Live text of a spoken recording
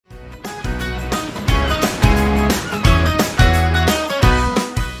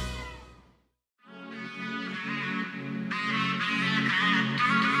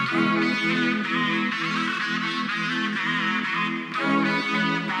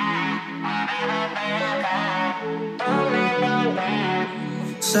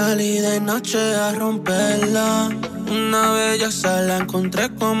Salí de noche a romperla. Una belleza la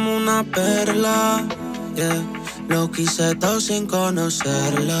encontré como una perla. Yeah. Lo quise todo sin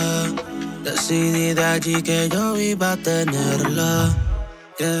conocerla. Decidí de allí que yo iba a tenerla.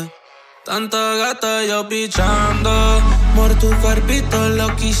 Yeah. Tanta gata yo pichando. Por tu cuerpito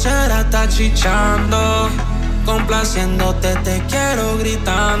lo quisiera estar chichando. Complaciéndote te quiero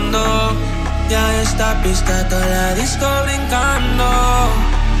gritando. Ya esta pista toda la disco brincando.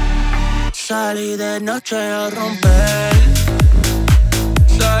 Salí de noche a romper.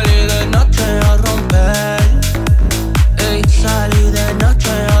 Salí de noche a romper. Ey, salí de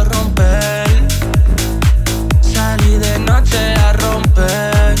noche a romper. Salí de noche a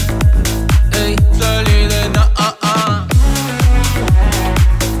romper. Ey, salí de noche.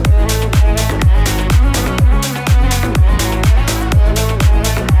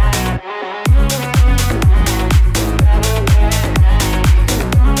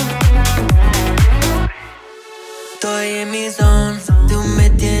 Estoy en mi zone, tú me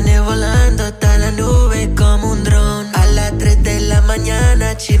tienes volando hasta la nube como un dron. A las 3 de la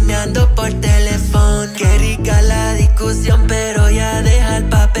mañana chismeando por teléfono. Qué rica la discusión, pero ya deja el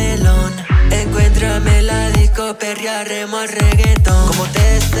papelón. Encuéntrame la disco, perrearemos reggaetón. Como te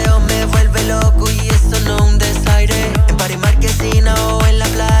deseo me vuelve loco y eso no un desaire. En París, Marquesina o en la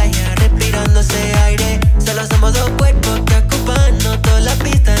playa, respirando ese aire. Solo somos dos cuerpos que ocupan no toda la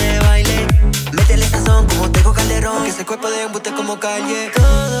pista de baile. Métele sazón como Tego Calderón, que ese cuerpo de embuste como Calle.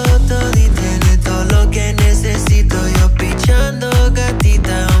 Todo y tiene todo lo que necesito. Yo pichando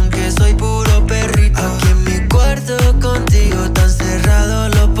gatita, aunque soy puro perrito. Aquí en mi cuarto contigo, tan cerrado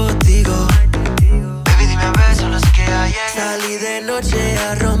los postigos. Baby, dime a ver, solo sé que ayer salí de noche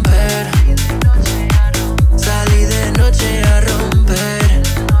a romper. Salí de noche a romper.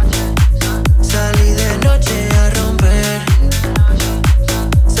 Salí de noche a romper.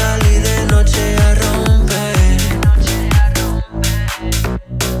 Salí de noche a romper.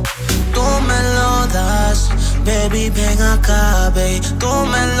 Tú me lo das, baby, ven acá, baby. Tú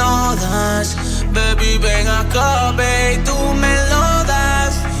me lo das, baby, ven acá, baby. Tú me lo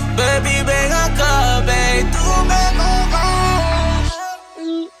das, baby, ven acá, baby. Tú me lo das.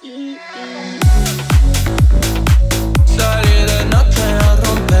 Salí de noche a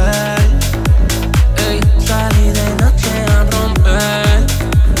romper. Ey, salí de noche a romper.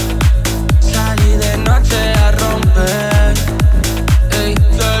 Salí de noche a romper. Ey,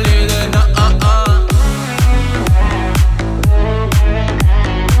 salí de noche.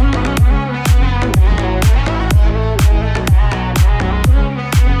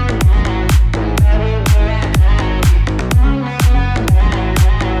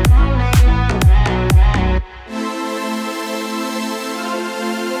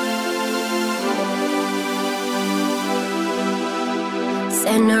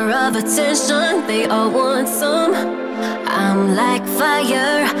 Center of attention, they all want some. I'm like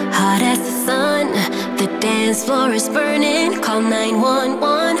fire, hot as the sun. The dance floor is burning, call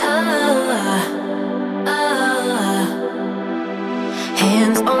 911.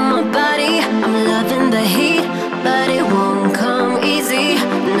 Hands on my body, I'm loving the heat, but it won't